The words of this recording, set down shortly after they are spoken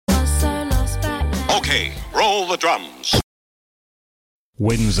Okay, roll the drums.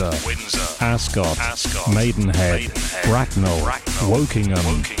 Windsor, Ascot, Maidenhead, Bracknell,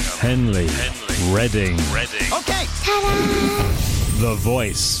 Wokingham, Henley, Reading. Okay. Ta-da! The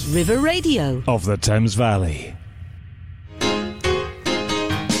voice River Radio of the Thames Valley.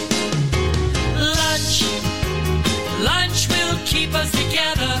 Lunch will keep us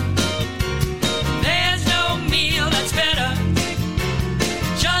together. There's no meal that's better.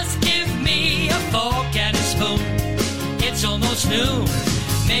 Just give me a fork and a spoon. It's almost noon.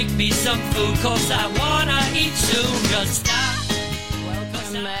 Make me some food, 'cause I wanna eat soon. Just stop.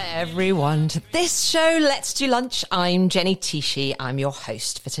 Welcome everyone to this show, Let's Do Lunch. I'm Jenny Tichy. I'm your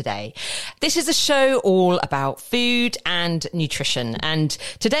host for today. This is a show all about food and nutrition. And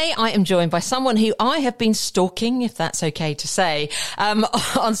today I am joined by someone who I have been stalking, if that's okay to say,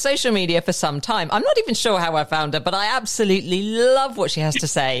 on social media for some time. I'm not even sure how I found her, but I absolutely love what she has to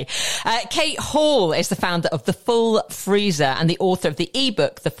say. Kate Hall is the founder of The Full Freezer and the author of the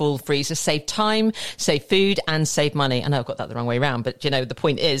ebook, The Full Freezer: Save Time, Save Food and Save Money. I know I've got that the wrong way around, but you know, the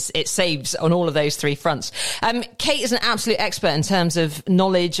point is it saves on all of those three fronts. Kate is an absolute expert in terms of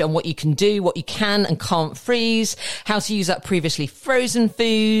knowledge on what you can do, what you can and can't freeze, how to use up previously frozen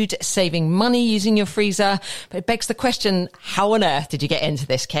food, saving money using your freezer. But it begs the question, how on earth did you get into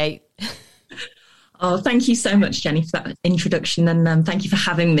this, Kate? Oh, thank you so much, Jenny, for that introduction, and thank you for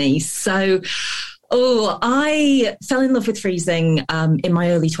having me. So, I fell in love with freezing in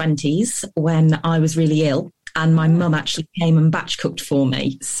my early 20s when I was really ill. And my mum actually came and batch cooked for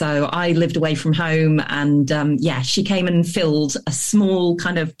me. So I lived away from home and, she came and filled a small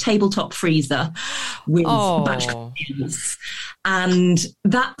kind of tabletop freezer with batch cooked meals. And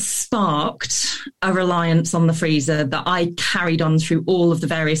that sparked a reliance on the freezer that I carried on through all of the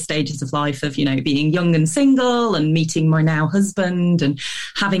various stages of life of, you know, being young and single and meeting my now husband and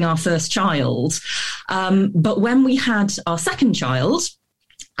having our first child. But when we had our second child,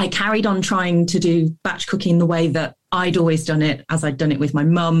 I carried on trying to do batch cooking the way that I'd always done it, as I'd done it with my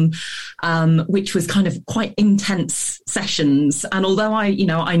mum, which was kind of quite intense sessions. And although I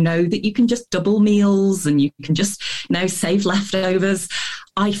know that you can just double meals and you can just, save leftovers,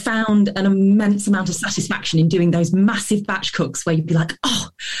 I found an immense amount of satisfaction in doing those massive batch cooks where you'd be like, oh,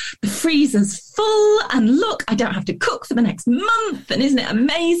 the freezer's full and look, I don't have to cook for the next month. And isn't it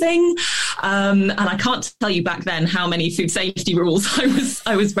amazing? And I can't tell you back then how many food safety rules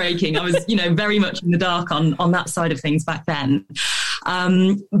I was breaking. I was, very much in the dark on that side of things back then.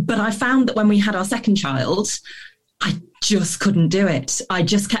 But I found that when we had our second child, I just couldn't do it. I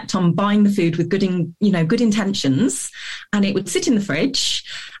just kept on buying the food with good intentions, and it would sit in the fridge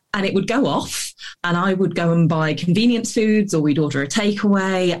and it would go off, and I would go and buy convenience foods, or we'd order a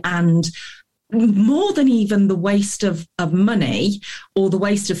takeaway. And more than even the waste of money or the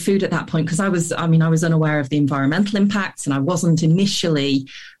waste of food at that point, because I was unaware of the environmental impacts and I wasn't initially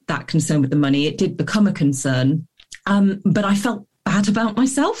that concerned with the money. It did become a concern, but I felt bad about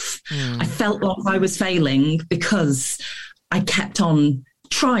myself. I felt like I was failing because I kept on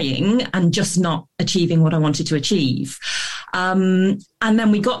trying and just not achieving what I wanted to achieve. And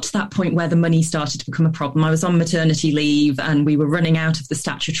then we got to that point where the money started to become a problem. I was on maternity leave and we were running out of the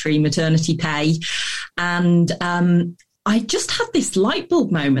statutory maternity pay. And I just had this light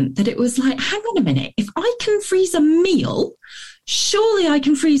bulb moment that it was like, hang on a minute, if I can freeze a meal, surely I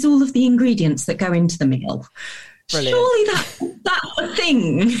can freeze all of the ingredients that go into the meal. Brilliant. Surely that's a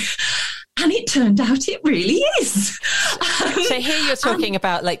thing. And it turned out it really is. So here you're talking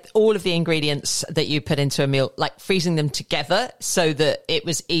about like all of the ingredients that you put into a meal, like freezing them together so that it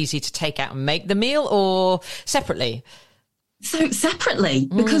was easy to take out and make the meal, or separately? So separately,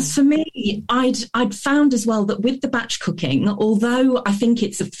 because for me, I'd found as well that with the batch cooking, although I think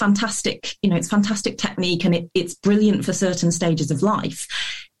it's a fantastic, it's fantastic technique and it's brilliant for certain stages of life,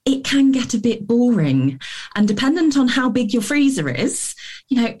 it can get a bit boring. And dependent on how big your freezer is,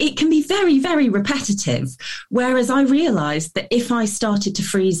 it can be very, very repetitive. Whereas I realised that if I started to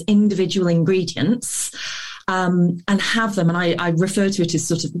freeze individual ingredients and have them, and I refer to it as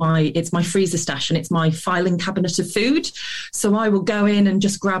sort of it's my freezer stash and it's my filing cabinet of food. So I will go in and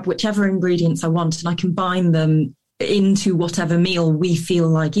just grab whichever ingredients I want and I combine them into whatever meal we feel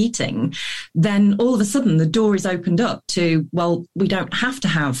like eating, then all of a sudden the door is opened up to, well, we don't have to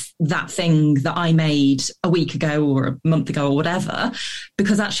have that thing that I made a week ago or a month ago or whatever,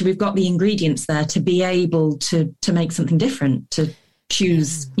 because actually we've got the ingredients there to be able to make something different, to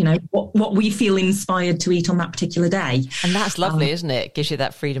choose, what we feel inspired to eat on that particular day. And that's lovely, isn't it? It gives you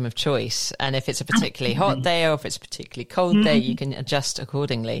that freedom of choice. And if it's a particularly hot day or if it's a particularly cold day, you can adjust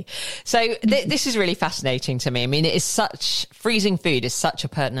accordingly. So this is really fascinating to me. I mean, freezing food is such a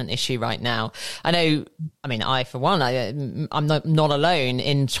pertinent issue right now. I, for one, I'm not alone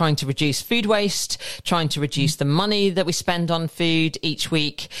in trying to reduce food waste, trying to reduce the money that we spend on food each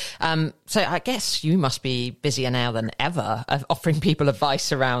week. So I guess you must be busier now than ever of offering people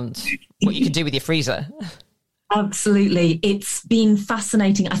advice around what you can do with your freezer. Absolutely. It's been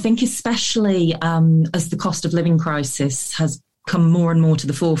fascinating. I think especially as the cost of living crisis has come more and more to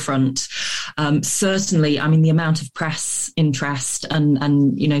the forefront. Certainly, the amount of press interest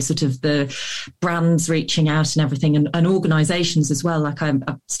and sort of the brands reaching out and everything, and organisations as well. Like I've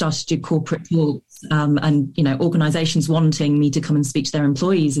started to do corporate talks and organisations wanting me to come and speak to their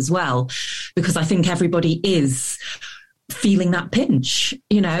employees as well, because I think everybody is feeling that pinch,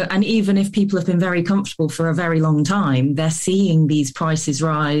 and even if people have been very comfortable for a very long time, they're seeing these prices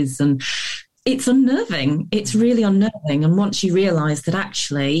rise, and it's unnerving. It's really unnerving. And once you realise that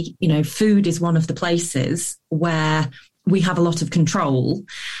actually, food is one of the places where we have a lot of control.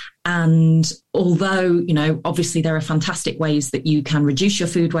 And although, obviously there are fantastic ways that you can reduce your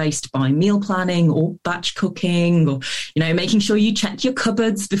food waste by meal planning or batch cooking or, making sure you check your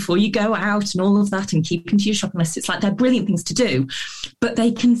cupboards before you go out and all of that and keeping to your shopping list. It's like they're brilliant things to do, but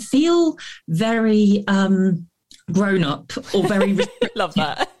they can feel very grown up or very love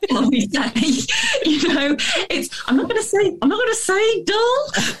that. We say, I'm not going to say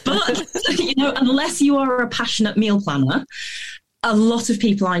dull, but unless you are a passionate meal planner, a lot of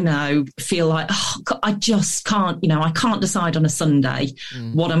people I know feel like, I just can't, I can't decide on a Sunday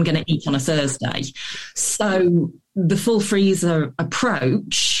what I'm going to eat on a Thursday. So the full freezer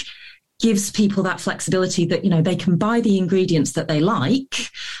approach gives people that flexibility that, they can buy the ingredients that they like.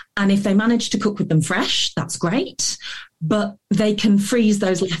 And if they manage to cook with them fresh, that's great. But they can freeze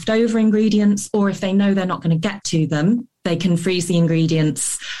those leftover ingredients, or if they know they're not going to get to them, they can freeze the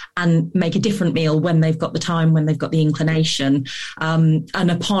ingredients and make a different meal when they've got the time, when they've got the inclination. And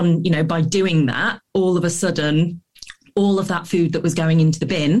upon, by doing that, all of a sudden, all of that food that was going into the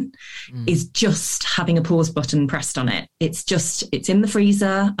bin is just having a pause button pressed on it. It's in the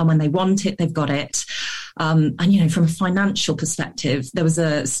freezer, and when they want it, they've got it. And, from a financial perspective, there was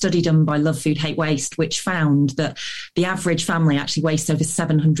a study done by Love Food, Hate Waste, which found that the average family actually wastes over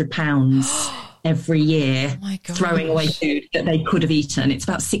 £700 every year throwing away food that they could have eaten. It's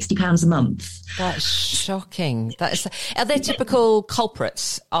about £60 a month. That's shocking. Are there typical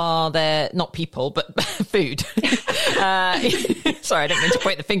culprits? Are there not people, but food? Sorry, I don't mean to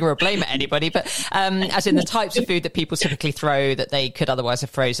point the finger or blame at anybody, but as in the types of food that people typically throw that they could otherwise have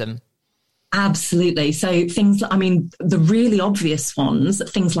frozen. Absolutely. So the really obvious ones,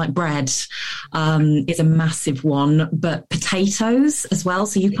 things like bread is a massive one, but potatoes as well.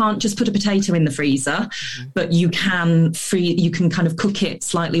 So you can't just put a potato in the freezer, but you can kind of cook it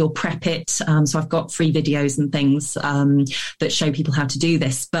slightly or prep it. So I've got free videos and things that show people how to do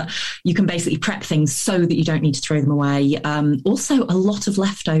this, but you can basically prep things so that you don't need to throw them away. Also, a lot of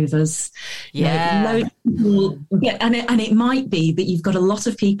leftovers. Yeah. And it might be that you've got a lot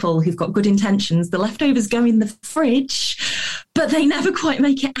of people who've got good intentions. The leftovers go in the fridge, but they never quite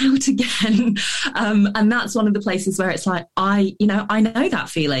make it out again. And that's one of the places where it's like, I know that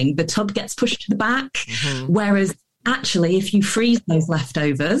feeling. The tub gets pushed to the back. Whereas actually, if you freeze those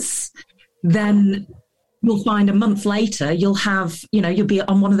leftovers, then you'll find a month later, you'll be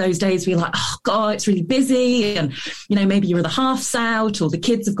on one of those days where you're like, oh God, it's really busy. And, maybe your other half's out or the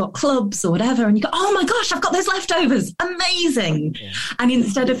kids have got clubs or whatever. And you go, oh my gosh, I've got those leftovers. Amazing. Yeah. And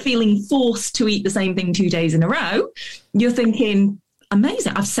instead of feeling forced to eat the same thing 2 days in a row, you're thinking,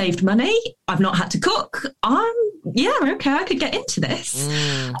 amazing. I've saved money. I've not had to cook. Okay, I could get into this.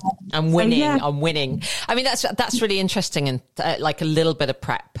 I'm winning. So, yeah. I'm winning. That's really interesting, and like a little bit of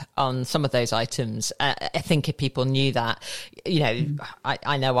prep on some of those items. I think if people knew that,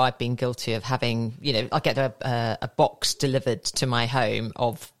 I know I've been guilty of having, I get a box delivered to my home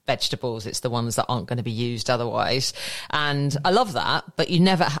of vegetables. It's the ones that aren't going to be used otherwise. And I love that, but you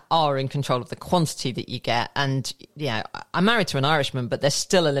never are in control of the quantity that you get. And, I'm married to an Irishman, but there's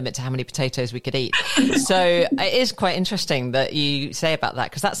still a limit to how many potatoes we could eat. So it is quite interesting that you say about that,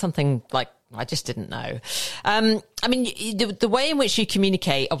 because that's something like I just didn't know. I mean, the way in which you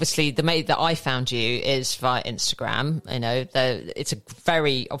communicate, obviously, the way that I found you is via Instagram. You know, it's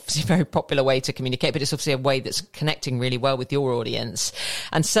obviously very popular way to communicate, but it's obviously a way that's connecting really well with your audience.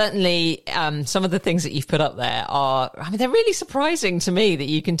 And certainly, some of the things that you've put up there they're really surprising to me that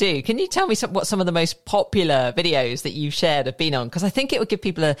you can do. Can you tell me what some of the most popular videos that you've shared have been on? Because I think it would give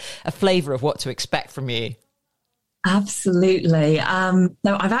people a flavour of what to expect from you. Absolutely. No,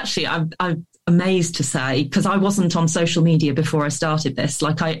 I'm amazed to say, because I wasn't on social media before I started this.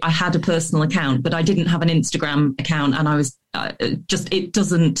 Like I had a personal account, but I didn't have an Instagram account, and I was it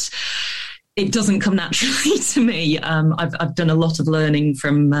doesn't come naturally to me. I've done a lot of learning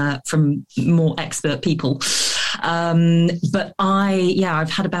from more expert people. But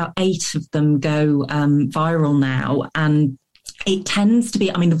I've had about 8 of them go viral now, and it tends to be,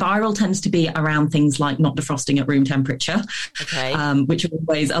 the viral tends to be around things like not defrosting at room temperature, okay. Which are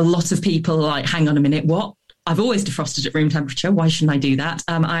always a lot of people like, hang on a minute, what? I've always defrosted at room temperature. Why shouldn't I do that?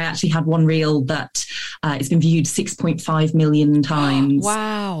 I actually had one reel that it's been viewed 6.5 million times.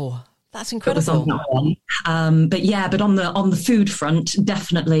 Wow. That's incredible. But on the food front,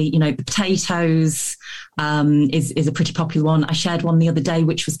 definitely, the potatoes is a pretty popular one. I shared one the other day,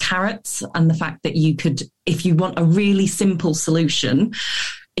 which was carrots, and the fact that you could, if you want a really simple solution,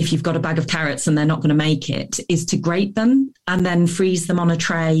 if you've got a bag of carrots and they're not going to make it, is to grate them and then freeze them on a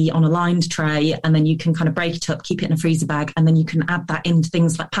lined tray, and then you can kind of break it up, keep it in a freezer bag, and then you can add that into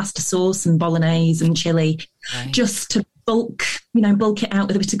things like pasta sauce and bolognese and chili, right, just to bulk it out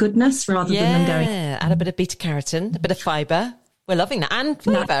with a bit of goodness rather than them going. Yeah, add a bit of beta carotene, a bit of fibre. We're loving that. And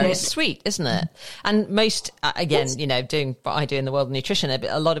flavour, it's sweet, isn't it? And most, again, doing what I do in the world of nutrition,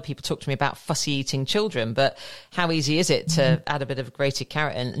 a lot of people talk to me about fussy eating children, but how easy is it to add a bit of grated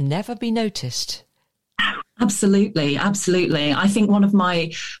carrot and never be noticed? Absolutely. I think one of my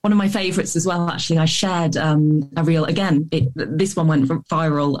favourites as well, actually, I shared a reel. Again, this one went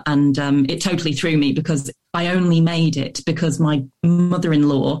viral, and it totally threw me because I only made it because my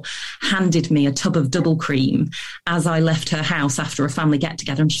mother-in-law handed me a tub of double cream as I left her house after a family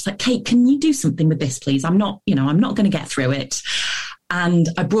get-together, and she's like, "Kate, can you do something with this, please? I'm not going to get through it." And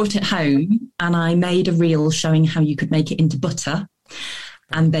I brought it home and I made a reel showing how you could make it into butter,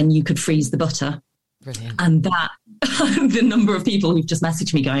 and then you could freeze the butter. Brilliant. And that, the number of people who've just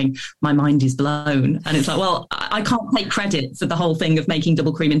messaged me going, my mind is blown. And it's like, well, I can't take credit for the whole thing of making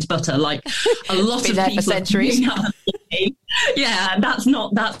double cream into butter. Like a lot of people for centuries. Yeah, that's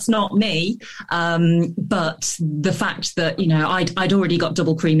not me. But the fact that, I'd already got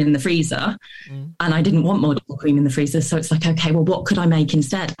double cream in the freezer and I didn't want more double cream in the freezer. So it's like, okay, well, what could I make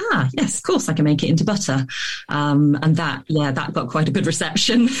instead? Yes, of course I can make it into butter. And that got quite a good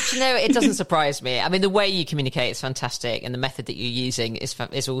reception. It doesn't surprise me. I mean, the way you communicate is fantastic, and the method that you're using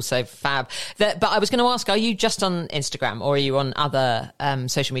is also fab. But I was going to ask, are you just on Instagram, or are you on other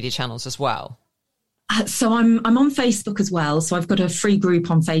social media channels as well? So I'm on Facebook as well. So I've got a free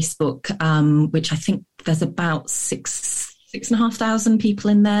group on Facebook, which I think there's about 6,500 people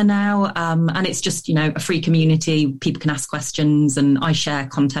in there now. And it's just, a free community. People can ask questions, and I share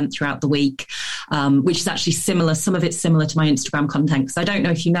content throughout the week, which is actually similar. Some of it's similar to my Instagram content, because I don't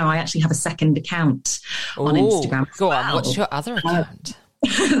know if you know, I actually have a second account on Instagram. Go on. What's your other account?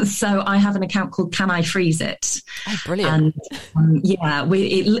 So I have an account called Can I Freeze It? Oh, brilliant. And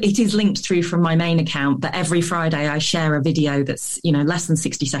it is linked through from my main account, but every Friday I share a video that's, less than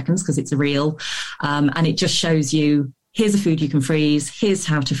 60 seconds because it's a reel. And it just shows you, here's a food you can freeze, here's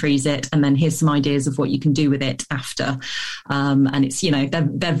how to freeze it, and then here's some ideas of what you can do with it after. And it's,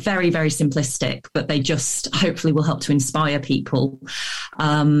 they're very, very simplistic, but they just hopefully will help to inspire people.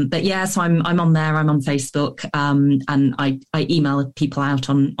 But yeah, so I'm on there, I'm on Facebook, and I email people out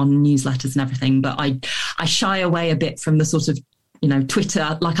on newsletters and everything, but I shy away a bit from the sort of,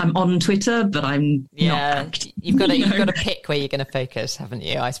 Twitter, like I'm on Twitter, but I'm not. You've got to pick where you're going to focus, haven't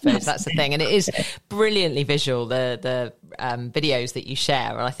you? I suppose that's the thing. And it is brilliantly visual, the videos that you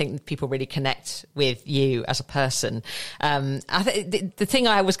share. And I think people really connect with you as a person. The thing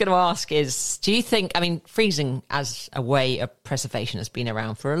I was going to ask is, do you think, freezing as a way of preservation has been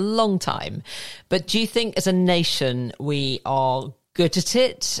around for a long time, but do you think as a nation we are good at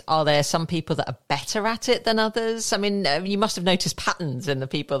it? Are there some people that are better at it than others? You must have noticed patterns in the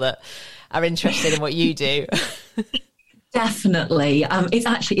people that are interested in what you do. Definitely.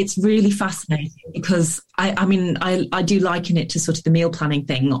 It's really fascinating because I do liken it to sort of the meal planning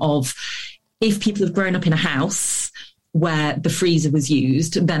thing of, if people have grown up in a house where the freezer was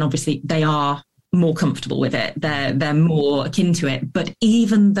used, then obviously they are more comfortable with it. They're more akin to it. But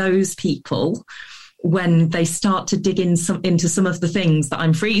even those people when they start to dig into some of the things that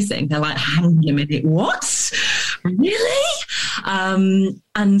I'm freezing, they're like, hang on a minute, what? Really?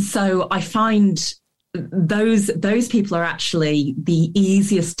 And so I find those people are actually the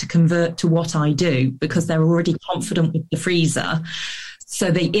easiest to convert to what I do, because they're already confident with the freezer. So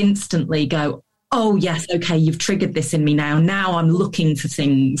they instantly go, oh, yes, okay, you've triggered this in me now. Now I'm looking for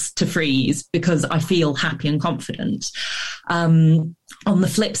things to freeze because I feel happy and confident. On the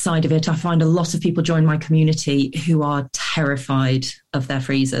flip side of it, I find a lot of people join my community who are terrified of their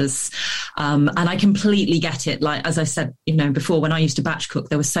freezers. And I completely get it. Like, as I said, before, when I used to batch cook,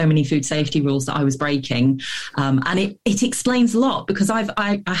 there were so many food safety rules that I was breaking. And it explains a lot, because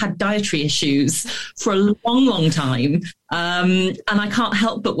I had dietary issues for a long, long time. And I can't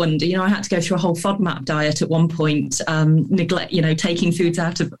help but wonder, I had to go through a whole FODMAP diet at one point, taking foods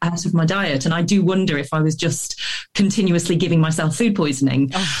out of my diet. And I do wonder if I was just continuously giving myself food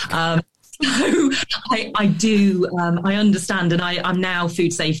poisoning. So I understand, and I'm now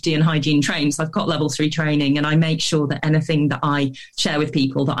food safety and hygiene trained. So I've got level 3 training, and I make sure that anything that I share with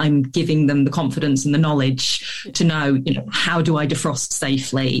people, that I'm giving them the confidence and the knowledge to know, how do I defrost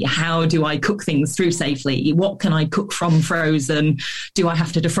safely? How do I cook things through safely? What can I cook from frozen? Do I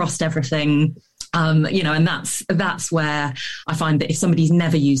have to defrost everything? And that's where I find that if somebody's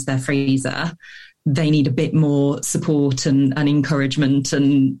never used their freezer, they need a bit more support and encouragement.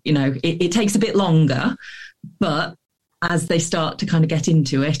 And, it takes a bit longer, but as they start to kind of get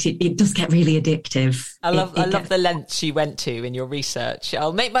into it, it does get really addictive. I love the lengths you went to in your research.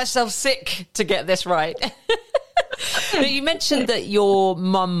 I'll make myself sick to get this right. But you mentioned that your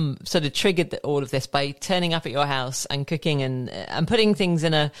mum sort of triggered all of this by turning up at your house and cooking and putting things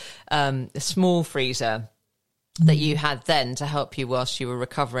in a small freezer that you had then to help you whilst you were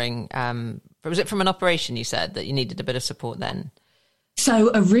recovering. Was it from an operation, you said, that you needed a bit of support then? So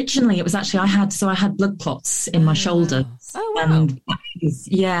originally it was actually, I had blood clots in my shoulder. Oh, wow. And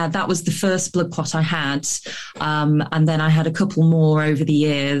that was the first blood clot I had. And then I had a couple more over the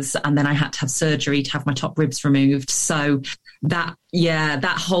years, and then I had to have surgery to have my top ribs removed. So that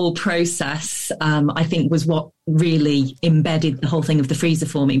whole process, I think, was what really embedded the whole thing of the freezer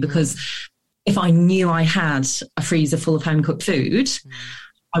for me, because if I knew I had a freezer full of home cooked food,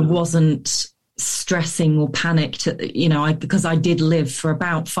 I wasn't stressing or panicked, because I did live for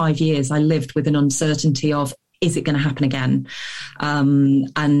about 5 years. I lived with an uncertainty of, is it going to happen again? My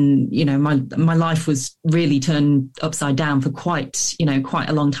life was really turned upside down for quite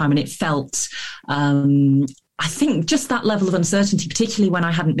a long time. And it felt, I think, just that level of uncertainty, particularly when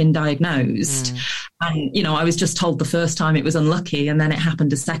I hadn't been diagnosed. And, I was just told the first time it was unlucky, and then it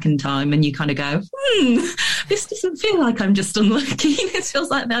happened a second time, and you kind of go, this doesn't feel like I'm just unlucky. This feels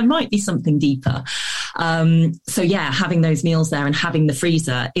like there might be something deeper. So having those meals there and having the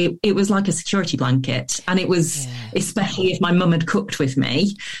freezer, it was like a security blanket. And it was, especially if my mum had cooked with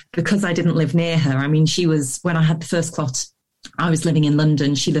me, because I didn't live near her. I mean, when I had the first clot, I was living in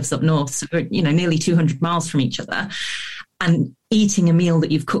London. She lives up north, so nearly 200 miles from each other. And eating a meal that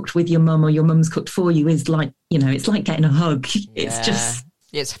you've cooked with your mum or your mum's cooked for you is like, it's like getting a hug.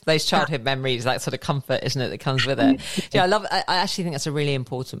 It's those childhood memories, that sort of comfort, isn't it, that comes with it. I actually think that's a really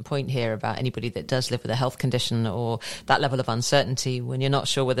important point here about anybody that does live with a health condition or that level of uncertainty when you're not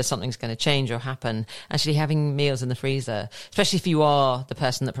sure whether something's going to change or happen. Actually having meals in the freezer, especially if you are the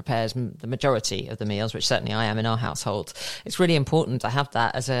person that prepares the majority of the meals, which certainly I am in our household, it's really important to have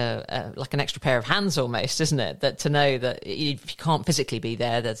that as like an extra pair of hands almost, isn't it? That to know that if you can't physically be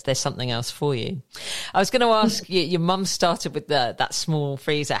there, there's something else for you. I was going to ask you, your mum started with that small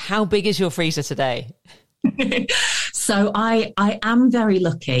freezer. How big is your freezer today? So I am very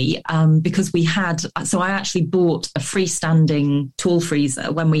lucky because I actually bought a freestanding tall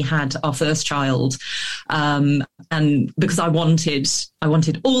freezer when we had our first child, and because I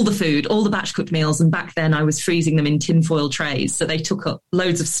wanted all the food, all the batch cooked meals, and back then I was freezing them in tinfoil trays, so they took up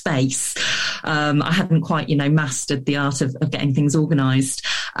loads of space. I hadn't quite mastered the art of getting things organised,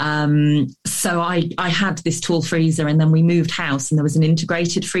 so I had this tall freezer, and then we moved house and there was an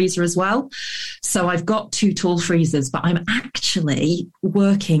integrated freezer as well. So I've got 2 tall freezers, but I'm actually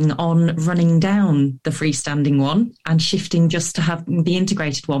working on running down the freestanding one and shifting just to have the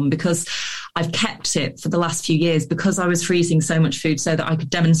integrated one, because I've kept it for the last few years because I was freezing so much food so that I could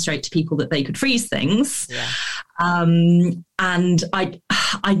demonstrate to people that they could freeze things. Yeah. And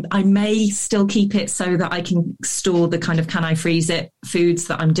I may still keep it so that I can store the kind of can I freeze it foods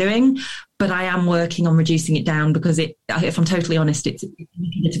that I'm doing, but I am working on reducing it down because if I'm totally honest, it's a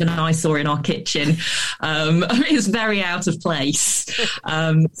bit of an eyesore in our kitchen. It's very out of place.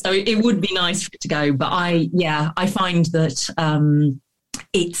 So it would be nice for it to go, but I find that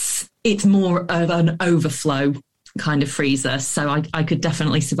it's more of an overflow kind of freezer, so I could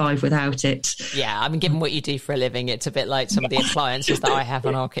definitely survive without it. Yeah, I mean, given what you do for a living, it's a bit like some of the appliances that I have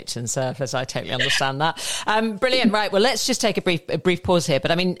on our kitchen surface. I totally understand that. Brilliant. Right, well, let's just take a brief pause here.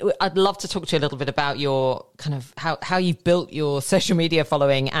 But I mean, I'd love to talk to you a little bit about your kind of how you've built your social media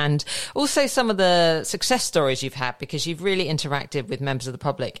following, and also some of the success stories you've had, because you've really interacted with members of the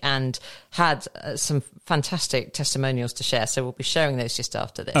public and had some fantastic testimonials to share. So we'll be sharing those just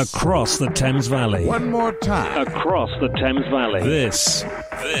after this. Across the Thames Valley. One more time. Across the Thames Valley. This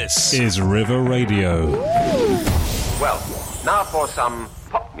is River Radio. Well, now for some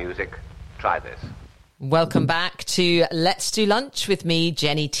pop music. Try this. Welcome back to Let's Do Lunch with me,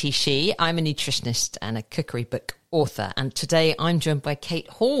 Jenny Tichy. I'm a nutritionist and a cookery book author. And today I'm joined by Kate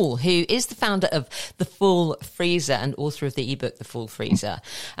Hall, who is the founder of The Full Freezer and author of the ebook, The Full Freezer.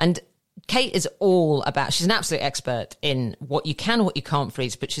 And Kate is all about, she's an absolute expert in what you can, what you can't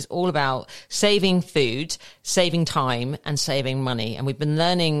freeze, but she's all about saving food, saving time and saving money. And we've been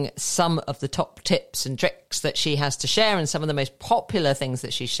learning some of the top tips and tricks that she has to share, and some of the most popular things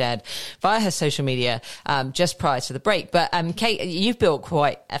that she shared via her social media just prior to the break. But Kate, you've built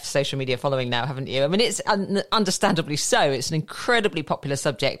quite a social media following now, haven't you? I mean, it's understandably so. It's an incredibly popular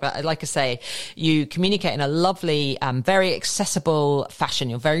subject, but like I say, you communicate in a lovely, very accessible fashion.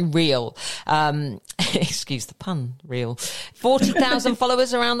 You're very real. Excuse the pun, real. 40,000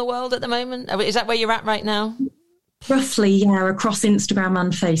 followers around the world at the moment. Is that where you're at right now? Roughly, yeah, across Instagram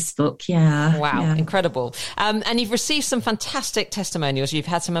and Facebook, yeah. Wow, yeah. Incredible. And you've received some fantastic testimonials. You've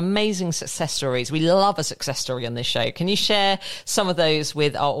had some amazing success stories. We love a success story on this show. Can you share some of those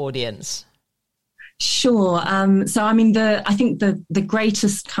with our audience? Sure. So, I mean, I think the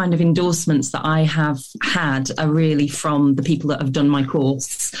greatest kind of endorsements that I have had are really from the people that have done my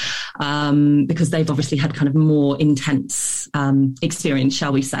course, because they've obviously had kind of more intense experience,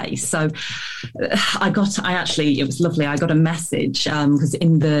 shall we say. So it was lovely. I got a message because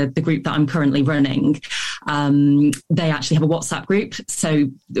in the group that I'm currently running, they actually have a WhatsApp group. So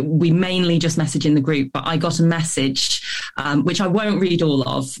we mainly just message in the group, but I got a message, which I won't read all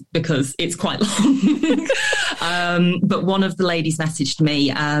of because it's quite long. But one of the ladies messaged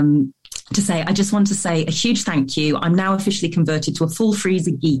me to say, I just want to say a huge thank you. I'm now officially converted to a full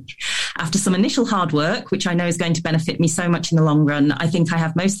freezer geek. After some initial hard work, which I know is going to benefit me so much in the long run, I think I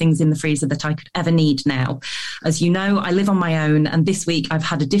have most things in the freezer that I could ever need now. As you know, I live on my own, and this week I've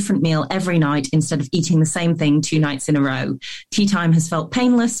had a different meal every night instead of eating the same thing 2 nights in a row. Tea time has felt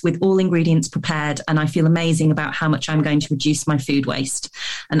painless with all ingredients prepared, and I feel amazing about how much I'm going to reduce my food waste.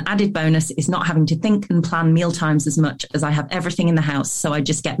 An added bonus is not having to think and plan meal times as much, as I have everything in the house, so I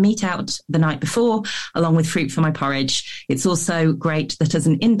just get meat out the night before, along with fruit for my porridge. It's also great that as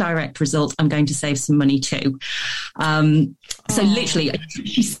an indirect result, I'm going to save some money too. So literally,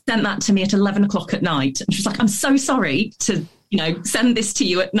 she sent that to me at 11 o'clock at night. And she's like, I'm so sorry to, send this to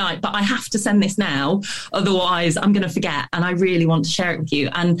you at night, but I have to send this now. Otherwise, I'm going to forget. And I really want to share it with you.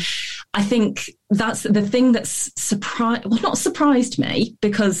 And I think that's the thing that's not surprised me,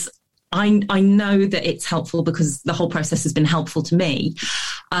 because I know that it's helpful because the whole process has been helpful to me.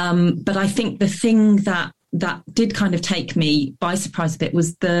 But I think the thing that did kind of take me by surprise a bit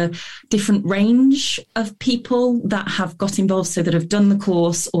was the different range of people that have got involved, so that have done the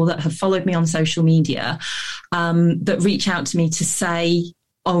course or that have followed me on social media, that reach out to me to say,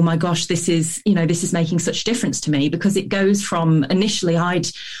 oh my gosh, this is making such a difference to me, because it goes from initially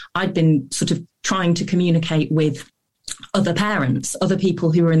I'd been sort of trying to communicate with other parents, other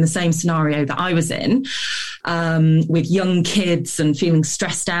people who were in the same scenario that I was in, with young kids and feeling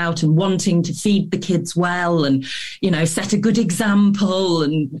stressed out and wanting to feed the kids well and, set a good example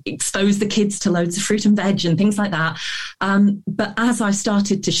and expose the kids to loads of fruit and veg and things like that. But as I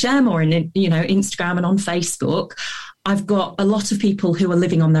started to share more in, Instagram and on Facebook, I've got a lot of people who are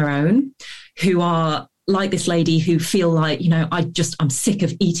living on their own, who are like this lady, who feel like, I'm sick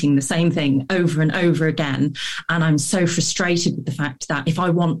of eating the same thing over and over again. And I'm so frustrated with the fact that if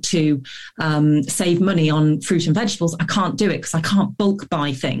I want to save money on fruit and vegetables, I can't do it because I can't bulk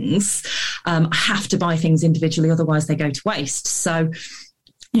buy things. I have to buy things individually, otherwise they go to waste. So,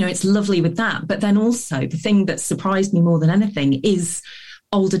 it's lovely with that. But then also the thing that surprised me more than anything is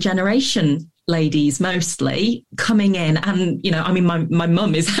older generation ladies mostly coming in, and my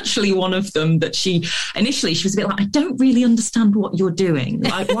mum is actually one of them, that she was a bit like, I don't really understand what you're doing,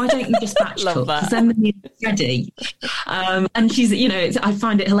 like, why don't you just batch cook, because then the meal's ready. And she's I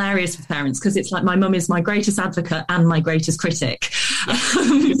find it hilarious with parents, because it's like my mum is my greatest advocate and my greatest critic.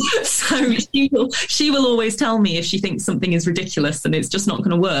 So she will always tell me if she thinks something is ridiculous and it's just not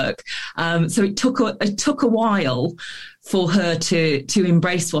going to work. So it took a while for her to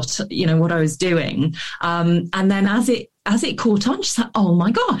embrace what I was doing. And then as it caught on, she's like, oh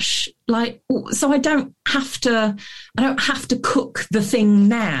my gosh, like, so I don't have to cook the thing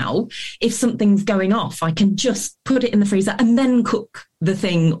now. If something's going off, I can just put it in the freezer and then cook the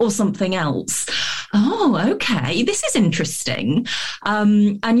thing or something else. Oh, okay, this is interesting.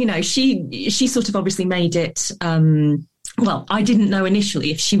 And she sort of obviously made it. Well, I didn't know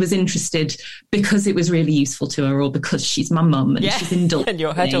initially if she was interested because it was really useful to her or because she's my mum and she's indulged. And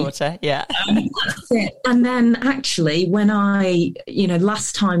you're her daughter, yeah. That's it. And then actually when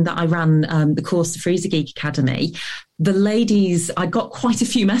last time that I ran the course, the Freezer Geek Academy, the ladies, I got quite a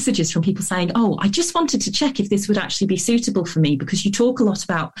few messages from people saying, oh, I just wanted to check if this would actually be suitable for me because you talk a lot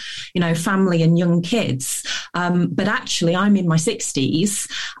about, family and young kids. But actually, I'm in my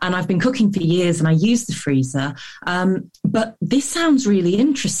 60s and I've been cooking for years and I use the freezer. But this sounds really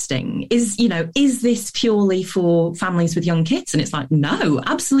interesting. Is this purely for families with young kids? And it's like, no,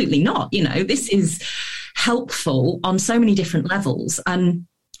 absolutely not. This is helpful on so many different levels. And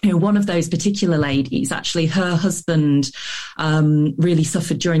one of those particular ladies, actually, her husband really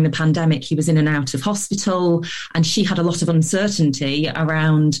suffered during the pandemic. He was in and out of hospital and she had a lot of uncertainty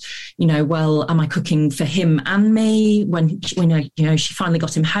around, well, am I cooking for him and me? When she finally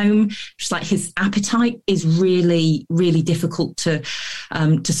got him home, just like his appetite is really, really difficult to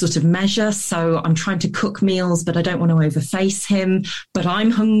sort of measure. So I'm trying to cook meals, but I don't want to overface him, but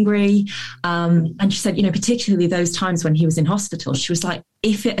I'm hungry. And she said, particularly those times when he was in hospital, she was like,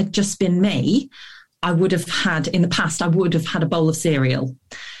 if it had just been me, I would have had a bowl of cereal.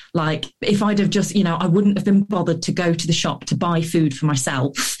 Like if I'd have just, I wouldn't have been bothered to go to the shop to buy food for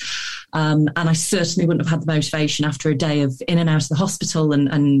myself. And I certainly wouldn't have had the motivation after a day of in and out of the hospital and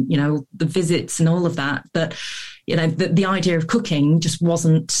the visits and all of that. But, the idea of cooking just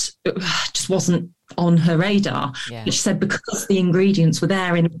wasn't on her radar. Yeah. She said because the ingredients were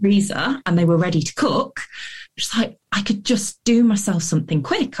there in the freezer and they were ready to cook, she's like, I could just do myself something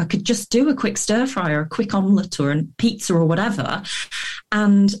quick. I could just do a quick stir fry or a quick omelette or a pizza or whatever.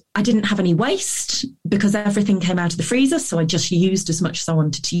 And I didn't have any waste because everything came out of the freezer. So I just used as much as I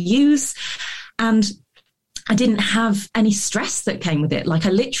wanted to use. And I didn't have any stress that came with it. Like I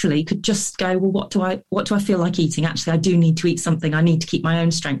literally could just go, well, what do I feel like eating? Actually, I do need to eat something. I need to keep my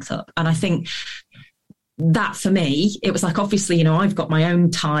own strength up. And I think that for me, it was like, obviously, I've got my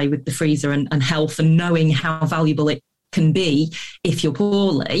own tie with the freezer and health and knowing how valuable it can be if you're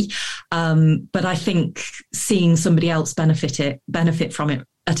poorly. But I think seeing somebody else benefit from it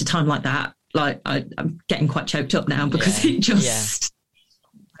at a time like that, like I'm getting quite choked up now because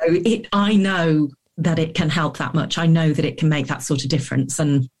I know that it can help that much. I know that it can make that sort of difference.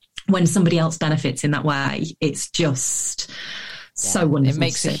 And when somebody else benefits in that way, it's just so wonderful. It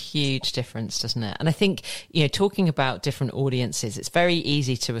makes a huge difference, doesn't it? And I think, talking about different audiences, it's very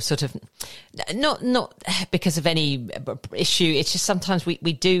easy to sort of, not because of any issue, it's just sometimes we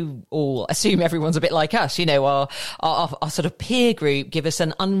do all assume everyone's a bit like us, our sort of peer group give us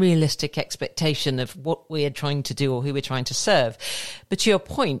an unrealistic expectation of what we're trying to do or who we're trying to serve. But to your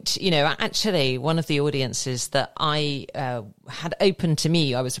point, actually one of the audiences that I had open to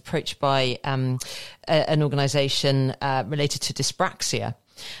me, I was approached by an organisation related to dyspraxia,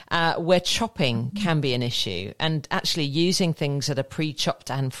 where chopping can be an issue, and actually using things that are pre-chopped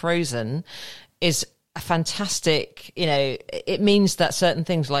and frozen is a fantastic, it means that certain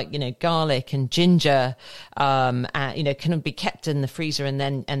things like, garlic and ginger, can be kept in the freezer and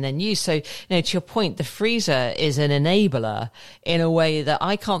then used. So, to your point, the freezer is an enabler in a way that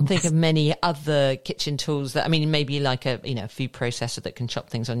I can't think of many other kitchen tools maybe like a food processor that can chop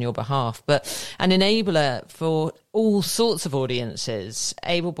things on your behalf, but an enabler for all sorts of audiences,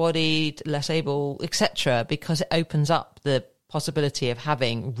 able-bodied, less able, etc., because it opens up the possibility of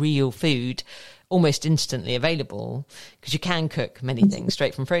having real food almost instantly available, because you can cook many things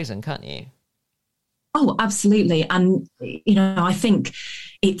straight from frozen, can't you? Oh, absolutely. And, I think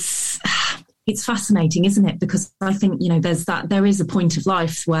it's fascinating, isn't it? Because I think, there is a point of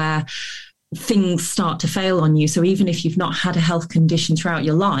life where things start to fail on you. So even if you've not had a health condition throughout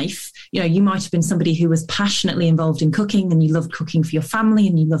your life, you might have been somebody who was passionately involved in cooking and you loved cooking for your family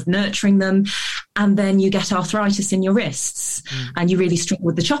and you loved nurturing them. And then you get arthritis in your wrists and you really struggle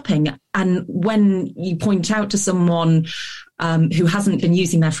with the chopping. And when you point out to someone who hasn't been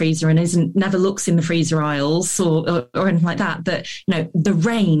using their freezer and never looks in the freezer aisles or anything like that, the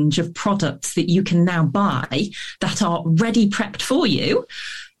range of products that you can now buy that are ready prepped for you,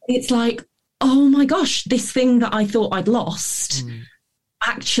 it's like, oh my gosh, this thing that I thought I'd lost,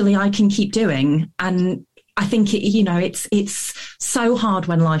 actually I can keep doing. And I think it's so hard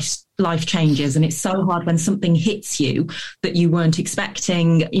when life changes, and it's so hard when something hits you that you weren't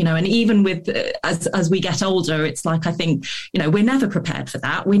expecting, and even with as we get older, it's like, I think, we're never prepared for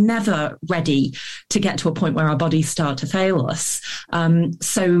that. We're never ready to get to a point where our bodies start to fail us.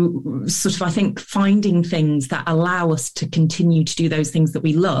 So sort of, I think, finding things that allow us to continue to do those things that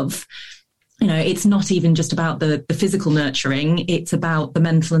we love. It's not even just about the physical nurturing, it's about the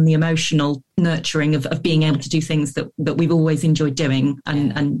mental and the emotional nurturing of being able to do things that we've always enjoyed doing.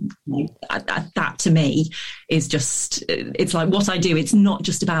 And that to me is just, it's like what I do. It's not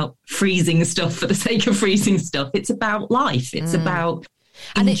just about freezing stuff for the sake of freezing stuff. It's about life. It's about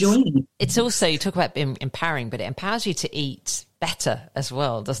enjoying. It's also, you talk about being empowering, but it empowers you to eat better as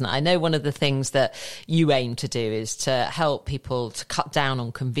well, doesn't it? I know one of the things that you aim to do is to help people to cut down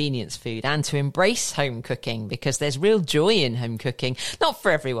on convenience food and to embrace home cooking, because there's real joy in home cooking. Not for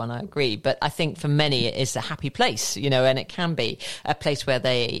everyone, I agree, but I think for many it is a happy place, and it can be a place where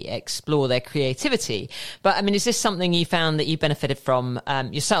they explore their creativity. But I mean, is this something you found that you benefited from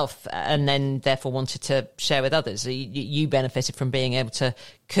yourself and then therefore wanted to share with others? You benefited from being able to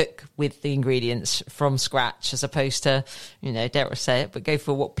cook with the ingredients from scratch, as opposed to, dare I say it, but go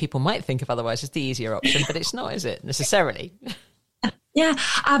for what people might think of otherwise as the easier option, but it's not, is it, necessarily? Yeah,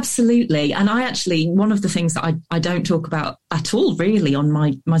 absolutely. And I actually, one of the things that I don't talk about at all really on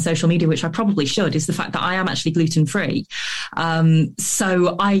my social media, which I probably should, is the fact that I am actually gluten-free.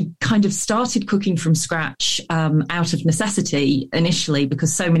 So I kind of started cooking from scratch out of necessity initially,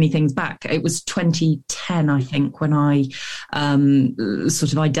 because so many things back, it was 2010, I think, when I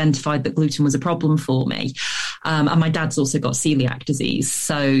sort of identified that gluten was a problem for me. And my dad's also got celiac disease.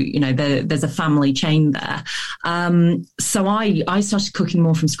 So, there's a family chain there. So I started cooking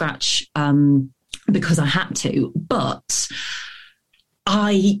more from scratch because I had to, but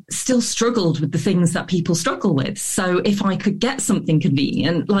I still struggled with the things that people struggle with. So if I could get something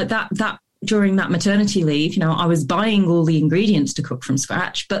convenient like that during that maternity leave, I was buying all the ingredients to cook from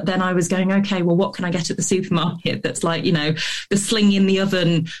scratch, but then I was going, okay, well, what can I get at the supermarket that's like, the sling in the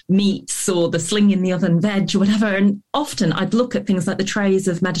oven meats or the sling in the oven veg or whatever. And often I'd look at things like the trays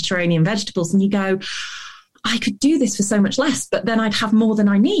of Mediterranean vegetables and you go, I could do this for so much less, but then I'd have more than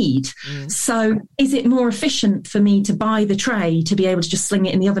I need. So is it more efficient for me to buy the tray to be able to just sling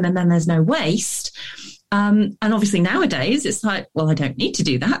it in the oven and then there's no waste? And obviously nowadays it's like, well, I don't need to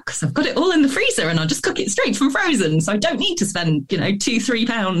do that because I've got it all in the freezer and I'll just cook it straight from frozen. So I don't need to spend,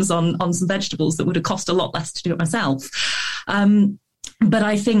 £2-3 on some vegetables that would have cost a lot less to do it myself. But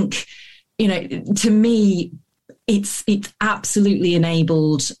I think, to me, it's absolutely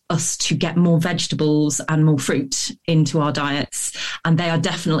enabled us to get more vegetables and more fruit into our diets. And they are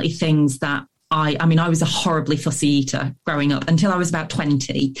definitely things that I was a horribly fussy eater growing up until I was about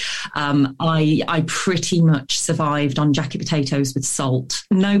 20. I pretty much survived on jacket potatoes with salt,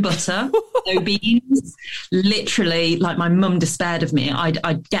 no butter, no beans. Literally, like, my mum despaired of me.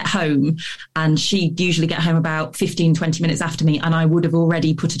 I'd get home and she'd usually get home about 15, 20 minutes after me, and I would have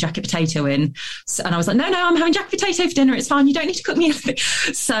already put a jacket potato in. So, and I was like, no, I'm having jacket potato for dinner. It's fine. You don't need to cook me anything.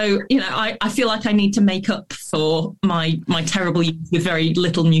 So, I feel like I need to make up for my terrible use with very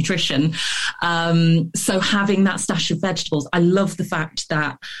little nutrition. So having that stash of vegetables, I love the fact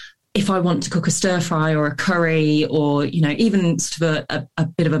that if I want to cook a stir fry or a curry or, even sort of a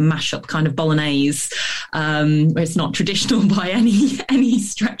bit of a mashup kind of bolognese, where it's not traditional by any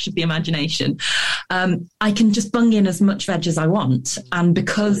stretch of the imagination, I can just bung in as much veg as I want. And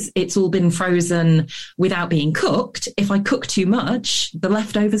because it's all been frozen without being cooked, if I cook too much, the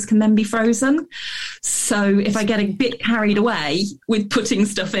leftovers can then be frozen. So if I get a bit carried away with putting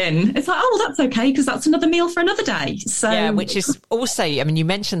stuff in, it's like, oh, well, that's okay, because that's another meal for another day. So yeah, which is also, you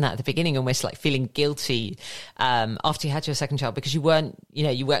mentioned that at the beginning, almost like feeling guilty after you had your second child, because you weren't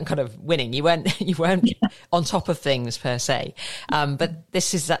kind of winning. You weren't on top of things per se. But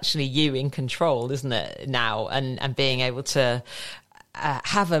this is actually you in control, isn't it, now, and being able to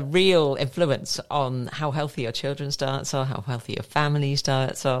have a real influence on how healthy your children's diets are, how healthy your family's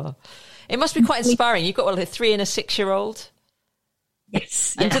diets are. It must be quite inspiring. You've got a 3 and a 6-year-old.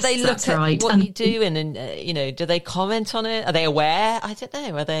 Yes. And do they look at right. what you do and do they comment on it? Are they aware? I don't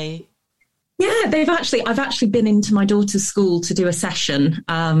know. Are they? Yeah, I've actually been into my daughter's school to do a session.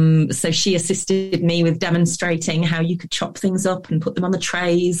 So she assisted me with demonstrating how you could chop things up and put them on the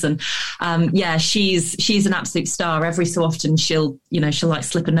trays. And she's an absolute star. Every so often she'll like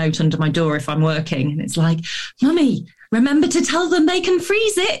slip a note under my door if I'm working. And it's like, Mummy, remember to tell them they can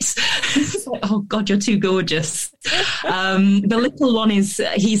freeze it. It's like, oh God, you're too gorgeous. The little one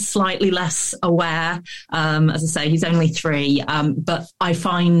he's slightly less aware. As I say, he's only 3, but I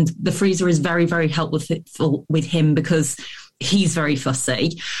find the freezer is very, very helpful with him because he's very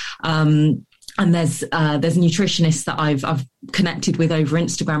fussy. And there's nutritionists that I've connected with over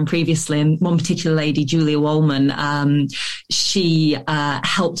Instagram previously, and one particular lady, Julia Wollman, she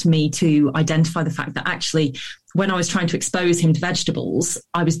helped me to identify the fact that actually when I was trying to expose him to vegetables,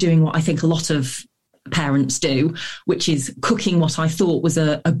 I was doing what I think a lot of parents do, which is cooking what I thought was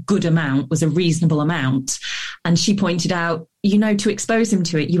a good amount, was a reasonable amount. And she pointed out, to expose him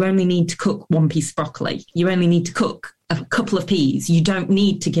to it, you only need to cook 1 piece of broccoli. You only need to cook a couple of peas. You don't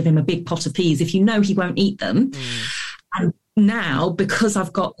need to give him a big pot of peas if you know he won't eat them. And now, because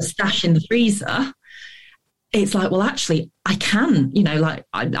I've got the stash in the freezer, it's like, well, actually, I can,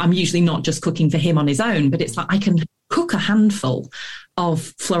 I'm usually not just cooking for him on his own, but it's like I can cook a handful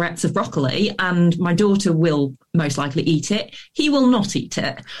of florets of broccoli and my daughter will most likely eat it. He will not eat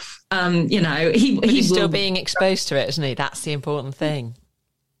it. He's still being exposed to it, isn't he? That's the important thing.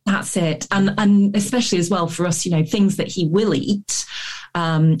 That's it. And especially as well for us, things that he will eat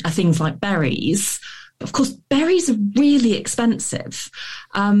are things like berries. Of course, berries are really expensive.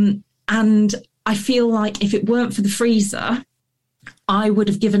 And I feel like if it weren't for the freezer, I would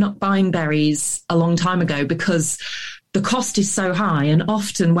have given up buying berries a long time ago because the cost is so high. And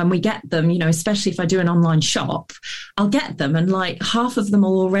often when we get them, especially if I do an online shop, I'll get them and like half of them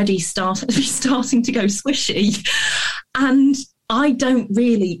will already starting to go squishy. And I don't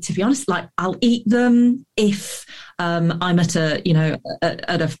really, to be honest, I'll eat them if I'm at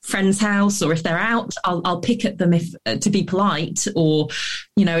a friend's house, or if they're out, I'll pick at them to be polite, or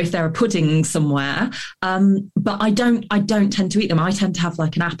if they're a pudding somewhere. But I don't tend to eat them. I tend to have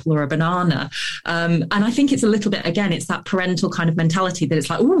like an apple or a banana, and I think it's a little bit, again, it's that parental kind of mentality that it's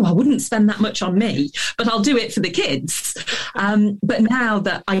like, oh, I wouldn't spend that much on me, but I'll do it for the kids. But now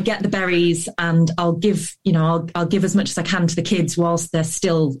that I get the berries, and I'll give as much as I can to the kids whilst they're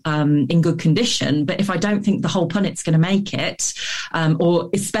still in good condition. But if I don't think the whole punnet's going to make it, or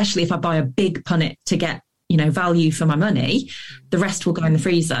especially if I buy a big punnet to get value for my money, the rest will go in the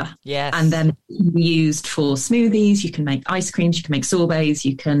freezer. Yes. And then be used for smoothies. You can make ice creams, you can make sorbets,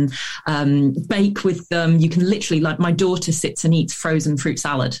 you can bake with them. You can literally, like my daughter sits and eats frozen fruit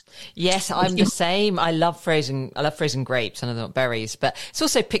salad. Yes, I'm the same. I love frozen grapes. I know they're not berries, but it's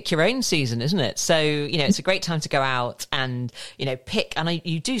also pick your own season, isn't it? So, it's a great time to go out and, pick. And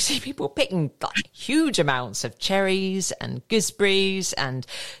you do see people picking like huge amounts of cherries and gooseberries and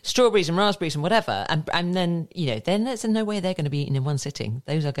strawberries and raspberries and whatever. And then, then there's no way they're going to be eaten in one sitting.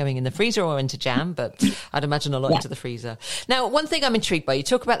 Those are going in the freezer or into jam, but I'd imagine a lot into the freezer. Now, one thing I'm intrigued by, you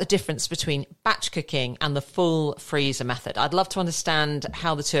talk about the difference between batch cooking and the full freezer method. I'd love to understand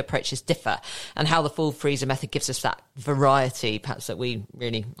how the two approaches differ and how the full freezer method gives us that variety, perhaps, that we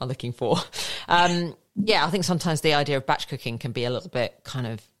really are looking for. I think sometimes the idea of batch cooking can be a little bit kind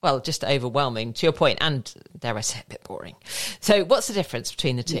of, just overwhelming, to your point, and dare I say, a bit boring. So what's the difference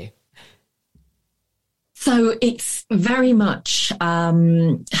between the two? So it's very much,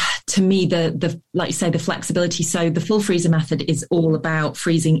 to me, the like you say, the flexibility. So the full freezer method is all about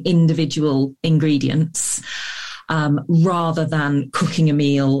freezing individual ingredients, rather than cooking a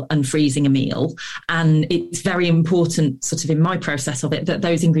meal and freezing a meal. And it's very important, sort of in my process of it, that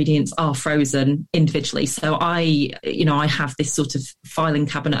those ingredients are frozen individually. So I have this sort of filing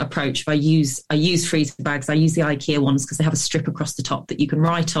cabinet approach. I use freezer bags. I use the IKEA ones because they have a strip across the top that you can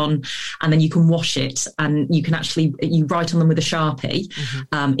write on, and then you can wash it, and you can actually, you write on them with a Sharpie.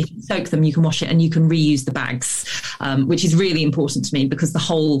 Mm-hmm. If you soak them, you can wash it and you can reuse the bags, which is really important to me, because the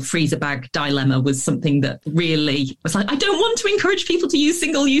whole freezer bag dilemma was something that really was like, I don't want to encourage people to use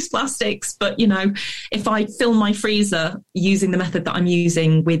single-use plastics, but if I fill my freezer using the method that I'm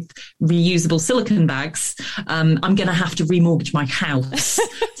using with reusable silicone bags, I'm going to have to remortgage my house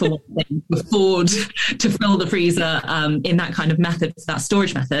for one thing to afford to fill the freezer in that kind of method, that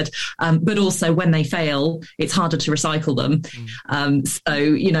storage method. But also, when they fail, it's harder to recycle them.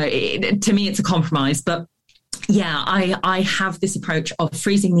 To me, it's a compromise, but yeah, I have this approach of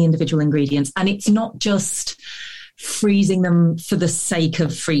freezing the individual ingredients, and it's not just freezing them for the sake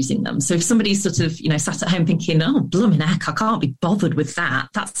of freezing them. So if somebody's sort of, sat at home thinking, oh, blooming heck, I can't be bothered with that.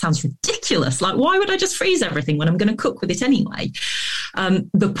 That sounds ridiculous. Like, why would I just freeze everything when I'm going to cook with it anyway?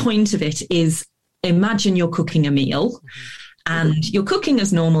 The point of it is, imagine you're cooking a meal, and you're cooking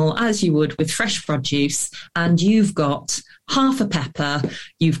as normal as you would with fresh produce, and you've got half a pepper,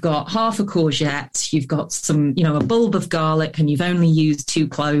 you've got half a courgette, you've got some, a bulb of garlic, and you've only used 2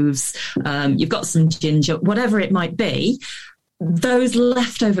 cloves, you've got some ginger, whatever it might be, those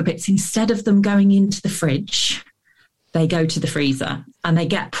leftover bits, instead of them going into the fridge, they go to the freezer and they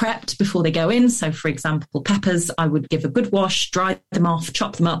get prepped before they go in. So, for example, peppers, I would give a good wash, dry them off,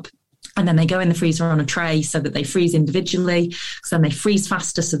 chop them up, and then they go in the freezer on a tray so that they freeze individually. So then they freeze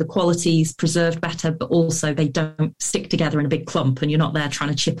faster, so the quality's preserved better, but also they don't stick together in a big clump and you're not there trying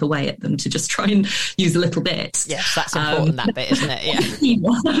to chip away at them to just try and use a little bit. Yes, that's important, that bit, isn't it?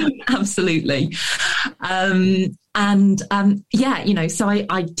 Yeah. Absolutely. So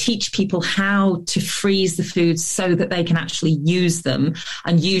I teach people how to freeze the foods so that they can actually use them,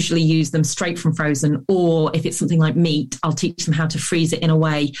 and usually use them straight from frozen. Or if it's something like meat, I'll teach them how to freeze it in a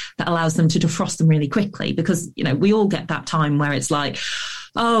way that allows them to defrost them really quickly, because, we all get that time where it's like,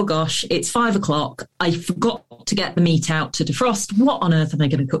 oh gosh, it's 5 o'clock. I forgot to get the meat out to defrost. What on earth am I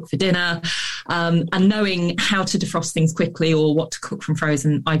going to cook for dinner? And knowing how to defrost things quickly or what to cook from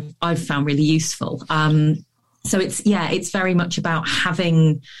frozen, I've found really useful. So it's very much about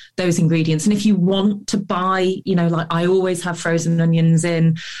having those ingredients. And if you want to buy, like I always have frozen onions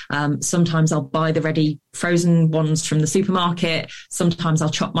in. Sometimes I'll buy the ready frozen ones from the supermarket. Sometimes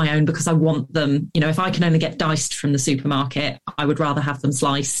I'll chop my own because I want them. If I can only get diced from the supermarket, I would rather have them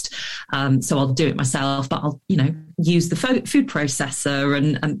sliced. So I'll do it myself, but I'll, use the food processor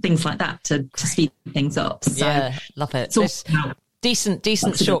and things like that to speed things up. So yeah, love it. Decent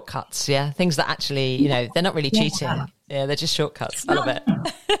shortcuts, things that actually, they're not really cheating. Yeah, they're just shortcuts. I love it.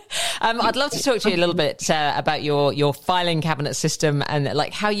 I'd love to talk to you a little bit about your filing cabinet system and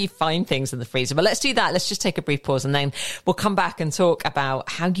like how you find things in the freezer. But let's do that. Let's just take a brief pause and then we'll come back and talk about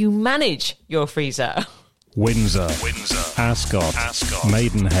how you manage your freezer. Windsor, Ascot,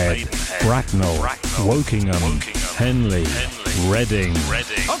 Maidenhead, Bracknell, Wokingham, Henley, Reading.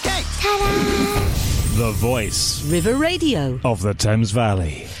 Okay. Ta-da! The voice River Radio of the Thames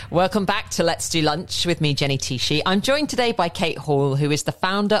Valley. Welcome back to Let's Do Lunch with me, Jenny Tichy. I'm joined today by Kate Hall, who is the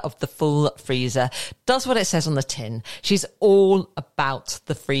founder of The Full Freezer. Does what it says on the tin. She's all about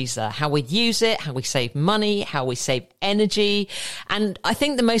the freezer, how we use it, how we save money, how we save energy. And I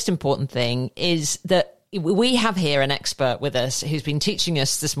think the most important thing is that we have here an expert with us who's been teaching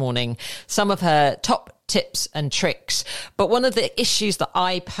us this morning some of her top tips and tricks. But one of the issues that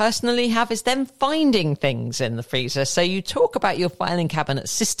I personally have is them finding things in the freezer. So you talk about your filing cabinet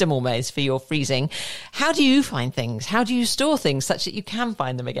system almost for your freezing. How do you find things? How do you store things such that you can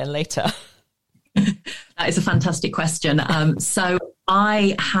find them again later? That is a fantastic question. So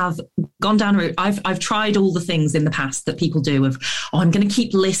I have gone down a route. I've tried all the things in the past that people do of, I'm going to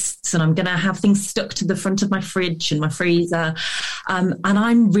keep lists and I'm going to have things stuck to the front of my fridge and my freezer. And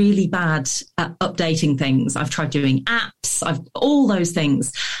I'm really bad at updating things. I've tried doing apps, all those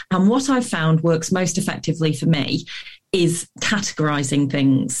things. And what I've found works most effectively for me is categorizing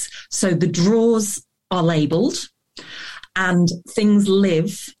things. So the drawers are labeled and things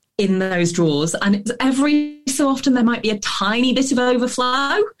live in those drawers, and every so often there might be a tiny bit of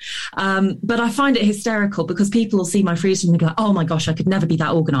overflow, but I find it hysterical because people will see my freezer and they go, oh my gosh, I could never be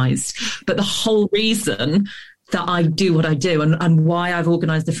that organized. But the whole reason that I do what I do and why I've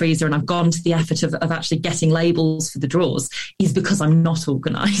organized the freezer and I've gone to the effort of actually getting labels for the drawers is because I'm not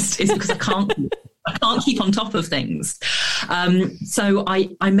organized. It's because I can't keep on top of things. So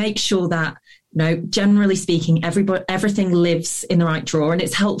I make sure that, generally speaking, everything lives in the right drawer, and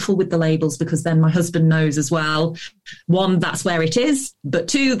it's helpful with the labels because then my husband knows as well. 1, that's where it is, but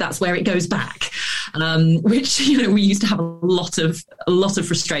 2, that's where it goes back, which we used to have a lot of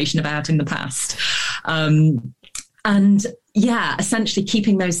frustration about in the past. And essentially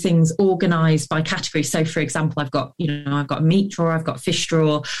keeping those things organized by category. So, for example, I've got a meat drawer, I've got a fish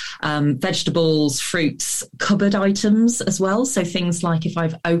drawer, vegetables, fruits, cupboard items as well. So things like if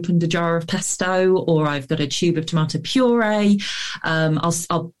I've opened a jar of pesto or I've got a tube of tomato puree,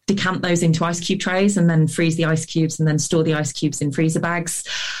 I'll decant those into ice cube trays and then freeze the ice cubes and then store the ice cubes in freezer bags.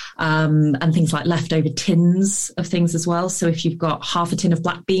 And things like leftover tins of things as well. So if you've got half a tin of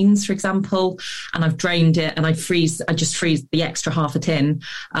black beans, for example, and I've drained it and I just freeze the extra half a tin,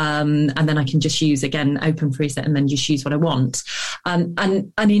 and then I can just use, again, open freeze it and then just use what I want.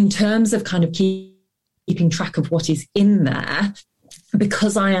 And in terms of kind of keeping track of what is in there,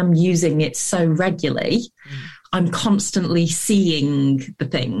 because I am using it so regularly, I'm constantly seeing the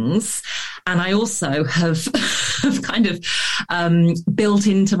things. And I also have kind of built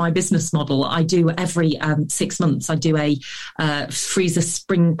into my business model. I do every 6 months, I do a freezer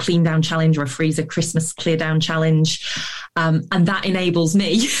spring clean down challenge or a freezer Christmas clear down challenge. And that enables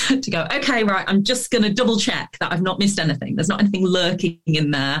me to go, okay, right, I'm just going to double check that I've not missed anything. There's not anything lurking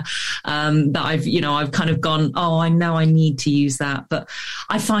in there that I've kind of gone, oh, I know I need to use that. But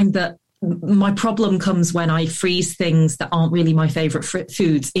I find that my problem comes when I freeze things that aren't really my favorite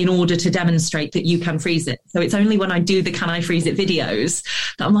foods in order to demonstrate that you can freeze it. So it's only when I do the can I freeze it videos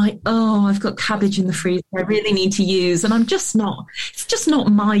that I'm like, oh, I've got cabbage in the freezer I really need to use. And it's just not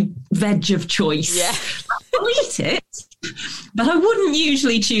my veg of choice. Yeah. I'll eat it, but I wouldn't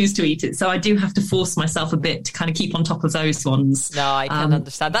usually choose to eat it. So I do have to force myself a bit to kind of keep on top of those ones. No, I can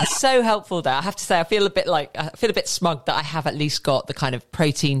understand. That's so helpful there. I have to say, I feel a bit smug that I have at least got the kind of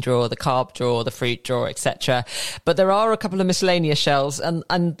protein drawer, the carb drawer, the fruit drawer, etc. But there are a couple of miscellaneous shelves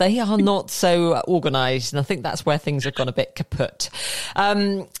and they are not so organised. And I think that's where things have gone a bit kaput.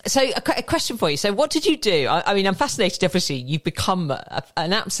 So a question for you. So what did you do? I mean, I'm fascinated. Obviously, you've become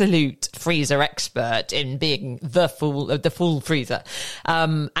an absolute freezer expert in being the full freezer.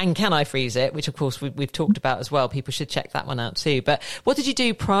 And can I freeze it? Which of course we've talked about as well. People should check that one out too. But what did you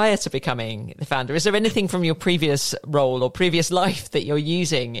do prior to becoming the founder? Is there anything from your previous role or previous life that you're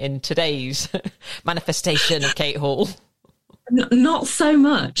using in today's manifestation of Kate Hall? Not so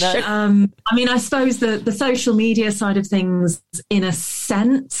much. No. I mean, I suppose the social media side of things in a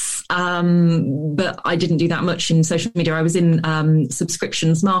sense, but I didn't do that much in social media. I was in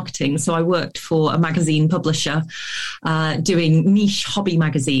subscriptions marketing. So I worked for a magazine publisher doing niche hobby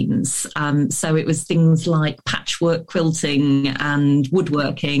magazines. So it was things like patchwork quilting and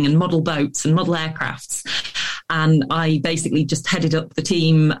woodworking and model boats and model aircrafts. And I basically just headed up the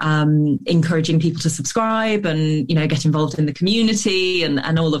team, encouraging people to subscribe and, get involved in the community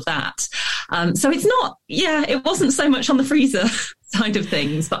and all of that. So it wasn't so much on the freezer side of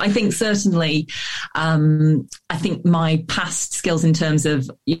things, but I think certainly, I think my past skills in terms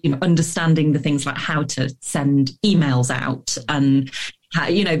of, understanding the things like how to send emails out and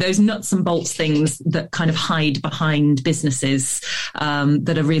those nuts and bolts things that kind of hide behind businesses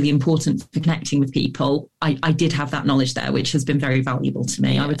that are really important for connecting with people. I did have that knowledge there, which has been very valuable to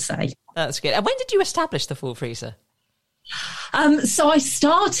me, I would say. That's good. And when did you establish the full freezer? So I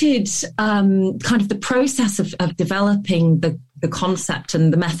started kind of the process of developing the concept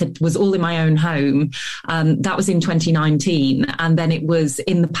and the method was all in my own home. That was in 2019. And then it was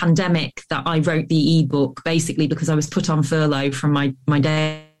in the pandemic that I wrote the ebook, basically because I was put on furlough from my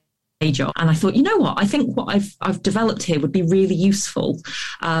day job. And I thought, you know what, I think what I've developed here would be really useful,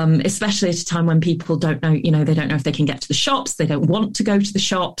 especially at a time when people don't know, they don't know if they can get to the shops. They don't want to go to the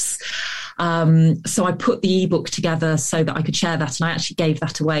shops. So I put the ebook together so that I could share that. And I actually gave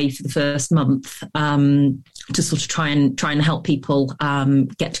that away for the first month to sort of try and help people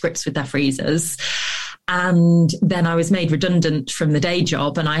get to grips with their freezers. And then I was made redundant from the day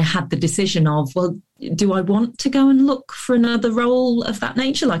job and I had the decision of, well, do I want to go and look for another role of that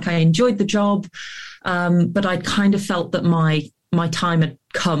nature? Like I enjoyed the job, but I kind of felt that my time had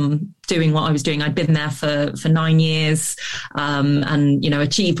come doing what I was doing. I'd been there for 9 years and,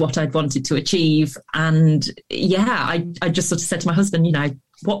 achieved what I'd wanted to achieve. And I just sort of said to my husband,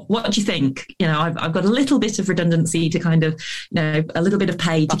 what do you think? I've got a little bit of redundancy to kind of, a little bit of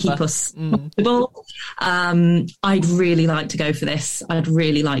pay to keep us comfortable. I'd really like to go for this. I'd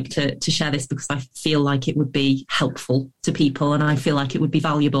really like to share this because I feel like it would be helpful to people and I feel like it would be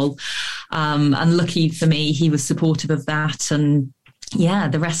valuable. And lucky for me, he was supportive of that. And yeah,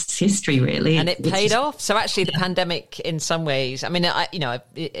 the rest's history, really. And it paid off. So actually the pandemic, in some ways, I mean, I've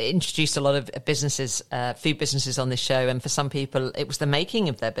introduced a lot of businesses, food businesses on this show. And for some people, it was the making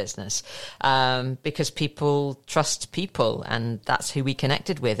of their business because people trust people. And that's who we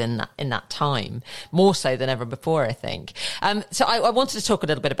connected with in that time, more so than ever before, I think. So I wanted to talk a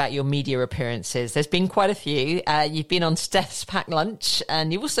little bit about your media appearances. There's been quite a few. You've been on Steph's Packed Lunch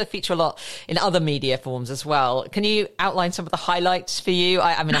and you also feature a lot in other media forms as well. Can you outline some of the highlights for you?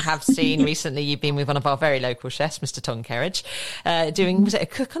 I mean, I have seen recently you've been with one of our very local chefs, Mr. Tom Kerridge, doing, was it a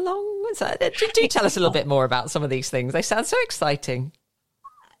cook along? Do tell us a little bit more about some of these things. They sound so exciting.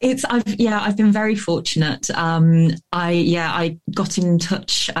 I've been very fortunate. I got in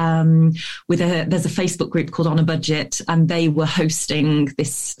touch there's a Facebook group called On a Budget, and they were hosting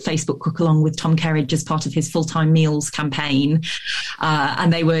this Facebook cook along with Tom Kerridge as part of his Full-Time Meals campaign.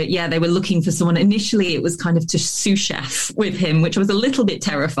 And they were looking for someone. Initially, it was kind of to sous chef with him, which I was a little bit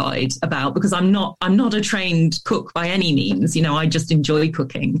terrified about because I'm not a trained cook by any means. I just enjoy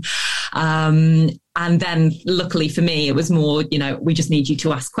cooking. And then luckily for me, it was more, we just need you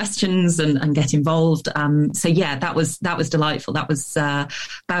to ask questions and get involved. So yeah, that was delightful. That was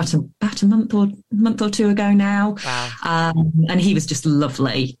about a month or two ago now. Wow. And he was just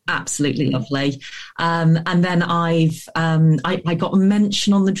lovely, absolutely lovely. And then I got a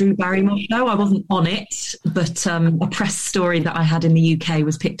mention on the Drew Barrymore show. I wasn't on it, but a press story that I had in the UK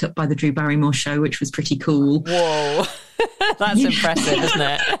was picked up by the Drew Barrymore show, which was pretty cool. Whoa. That's impressive, isn't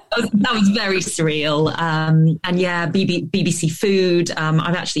it? That was very surreal. And yeah, BBC Food.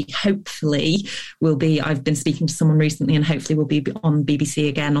 I've actually, hopefully, I've been speaking to someone recently and hopefully will be on BBC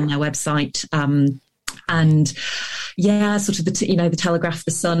again on their website. And yeah, sort of the Telegraph,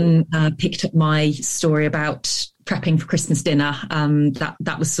 The Sun picked up my story about prepping for Christmas dinner.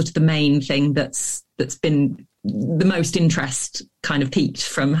 That was sort of the main thing that's been the most interest kind of peaked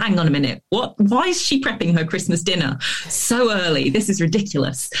from, hang on a minute, why is she prepping her Christmas dinner so early? This is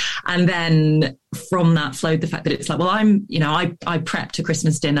ridiculous. And then from that flowed the fact that it's like, well, I prepped a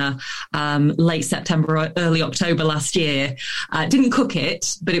Christmas dinner late September or early October last year. Didn't cook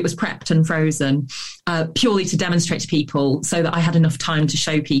it, but it was prepped and frozen purely to demonstrate to people so that I had enough time to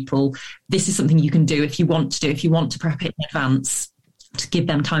show people this is something you can do if you want to prep it in advance, to give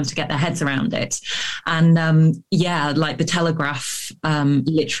them time to get their heads around it. And like the Telegraph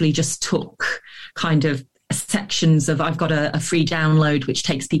literally just took kind of sections of, I've got a free download which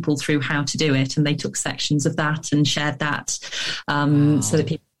takes people through how to do it, and they took sections of that and shared that so that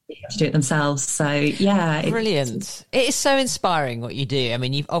people to do it themselves. So yeah, brilliant. It is so inspiring what you do. I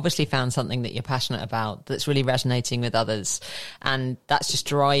mean, you've obviously found something that you're passionate about that's really resonating with others, and that's just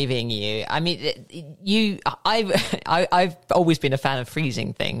driving you. I mean, I've always been a fan of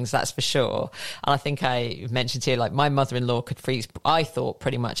freezing things, that's for sure. And I think I mentioned to you, like, my mother-in-law could freeze, I thought,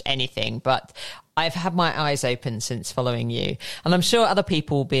 pretty much anything, but I've had my eyes open since following you, and I'm sure other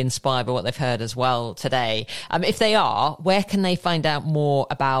people will be inspired by what they've heard as well today. If they are, where can they find out more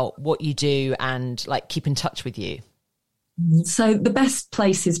about what you do and like keep in touch with you? So the best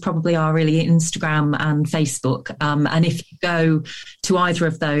places probably are really Instagram and Facebook. And if you go to either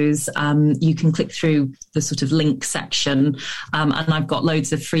of those, you can click through the sort of link section. And I've got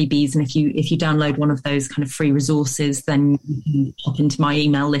loads of freebies. And if you download one of those kind of free resources, then you can pop into my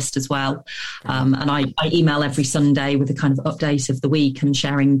email list as well. And I email every Sunday with a kind of update of the week and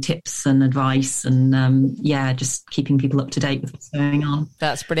sharing tips and advice and just keeping people up to date with what's going on.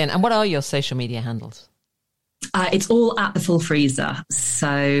 That's brilliant. And what are your social media handles? It's all at The Full Freezer.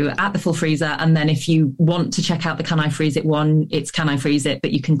 So at The Full Freezer. And then if you want to check out the Can I Freeze It one, it's Can I Freeze It,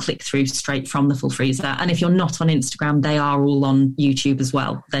 but you can click through straight from The Full Freezer. And if you're not on Instagram, they are all on YouTube as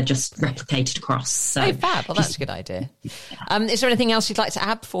well. They're just replicated across. So oh, fab. Well, that's a good idea. Is there anything else you'd like to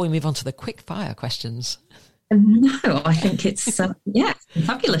add before we move on to the quick fire questions? No, I think it's,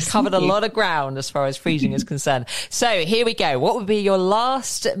 fabulous. Covered a lot of ground as far as freezing is concerned. So here we go. What would be your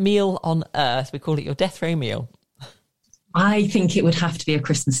last meal on earth? We call it your death row meal. I think it would have to be a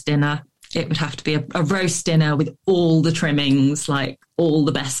Christmas dinner. It would have to be a roast dinner with all the trimmings, like all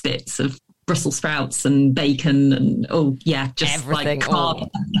the best bits of Brussels sprouts and bacon and, just everything, like a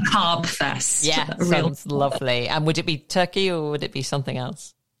carb fest. Yeah, sounds lovely. And would it be turkey or would it be something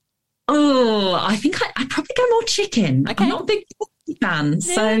else? Oh, I think I'd probably go more chicken. Okay. I'm not a big fan.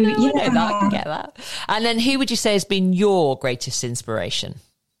 I can get that. And then who would you say has been your greatest inspiration?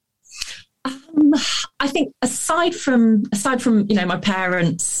 I think aside from my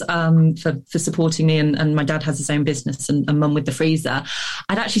parents for supporting me, and my dad has his own business and mum with the freezer,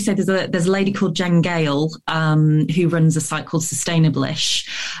 I'd actually say there's a lady called Jen Gale who runs a site called Sustainable-ish,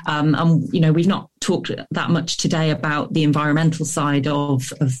 and we've not talked that much today about the environmental side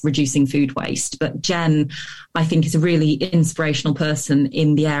of reducing food waste, but Jen, I think, is a really inspirational person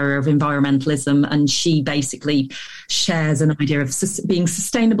in the area of environmentalism, and she basically shares an idea of being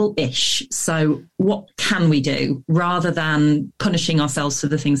sustainable-ish. So what can we do rather than punishing ourselves for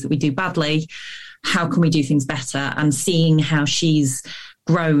the things that we do badly? How can we do things better? And seeing how she's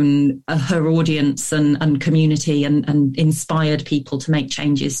grown her audience and community and inspired people to make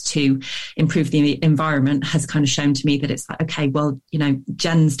changes to improve the environment has kind of shown to me that it's like, okay, well,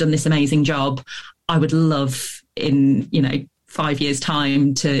 Jen's done this amazing job. I would love in 5 years'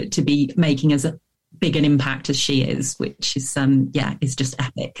 time to be making as big an impact as she is, which is is just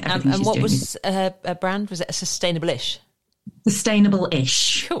epic. And what was her brand? Was it a Sustainable-ish?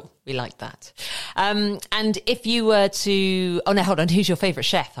 Sustainable-ish. Cool. We like that. And if you were to... Oh, no, hold on. Who's your favourite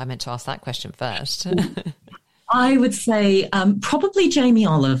chef? I meant to ask that question first. I would say probably Jamie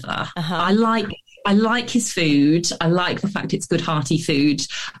Oliver. Uh-huh. I like I like his food. I like the fact it's good, hearty food.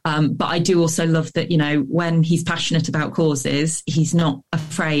 But I do also love that, you know, when he's passionate about causes, he's not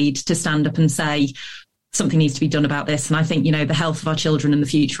afraid to stand up and say, something needs to be done about this. And I think, you know, the health of our children and the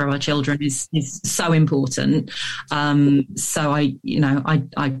future of our children is so important. So I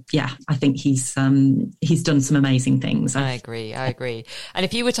think he's done some amazing things. I agree. And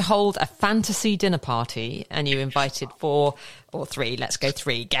if you were to hold a fantasy dinner party and you invited 4 or 3, let's go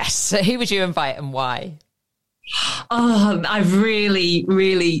 3 guests, who would you invite and why? Oh, I've really,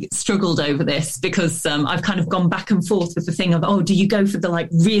 really struggled over this because I've kind of gone back and forth with the thing of, do you go for the like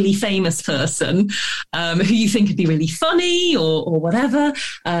really famous person who you think could be really funny or whatever?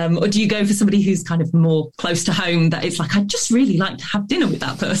 Or do you go for somebody who's kind of more close to home that it's like, I'd just really like to have dinner with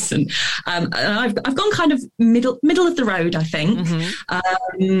that person? And I've gone kind of middle of the road, I think.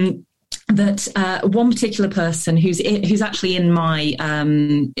 Mm-hmm. That one particular person who's actually in my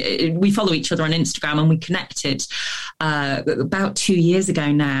we follow each other on Instagram and we connected about 2 years ago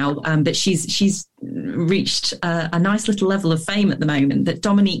now, but she's reached a nice little level of fame at the moment, that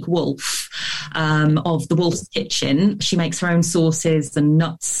Dominique Wolfe of the Wolf's Kitchen, she makes her own sauces and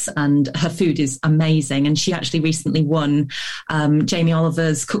nuts and her food is amazing, and she actually recently won Jamie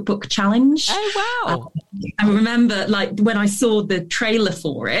Oliver's cookbook challenge. Oh wow. I remember like when I saw the trailer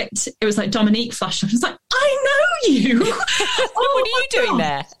for it was like Dominique flashed up. I was like, I know you. What are you doing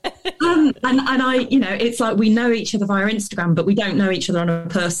there? And I, you know, it's like we know each other via Instagram, but we don't know each other on a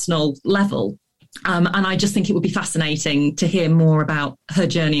personal level. And I just think it would be fascinating to hear more about her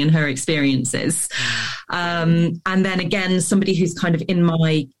journey and her experiences. And then again, somebody who's kind of in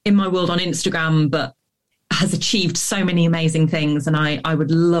my world on Instagram, but has achieved so many amazing things, and I would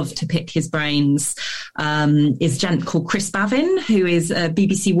love to pick his brains, is a gent called Chris Bavin, who is a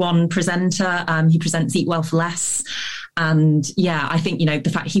BBC One presenter. He presents Eat Well for Less. And yeah, I think, you know, the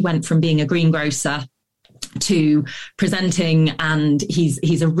fact he went from being a greengrocer to presenting, and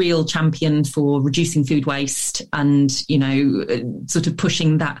he's a real champion for reducing food waste and, you know, sort of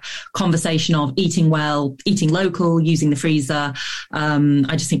pushing that conversation of eating well, eating local, using the freezer.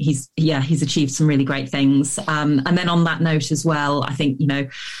 I just think he's achieved some really great things. And then on that note as well, I think, you know,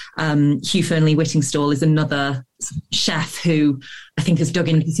 Hugh Fearnley-Whittingstall is another chef who I think has dug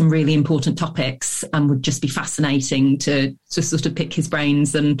into some really important topics and would just be fascinating to sort of pick his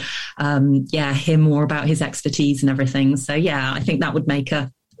brains and hear more about his expertise and everything. So yeah, I think that would make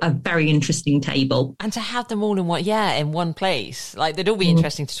a very interesting table. And to have them all in one place, like they'd all be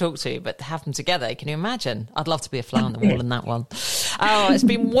interesting to talk to, but to have them together, can you imagine? I'd love to be a fly on the wall in that one. Oh, it's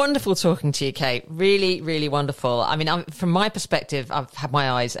been wonderful talking to you, Kate. Really, really wonderful. I mean, from my perspective, I've had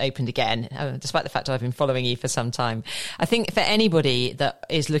my eyes opened again, despite the fact I've been following you for some time. I think for anybody that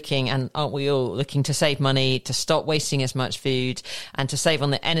is looking, and aren't we all looking to save money, to stop wasting as much food, and to save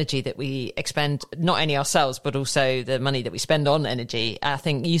on the energy that we expend, not only ourselves, but also the money that we spend on energy, I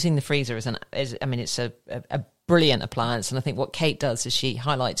think using the freezer is it's a brilliant appliance. And I think what Kate does is she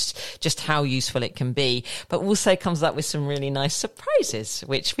highlights just how useful it can be, but also comes up with some really nice surprises,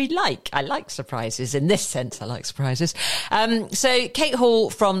 which we like. I like surprises in this sense. I like surprises. So Kate Hall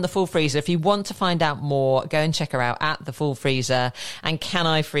from The Full Freezer, if you want to find out more, go and check her out at The Full Freezer. And Can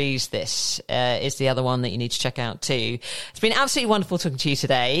I Freeze This is the other one that you need to check out too. It's been absolutely wonderful talking to you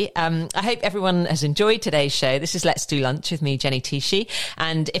today. I hope everyone has enjoyed today's show. This is Let's Do Lunch with me, Jenny Tichy.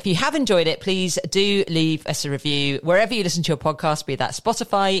 And if you have enjoyed it, please do leave us a review wherever you listen to your podcast, be that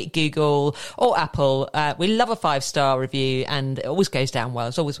Spotify, Google or Apple. We love a 5-star review, and it always goes down well.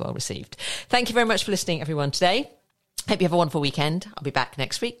 It's always well received. Thank you very much for listening, everyone, today. Hope you have a wonderful weekend. I'll be back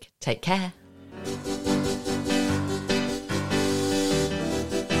next week. Take care.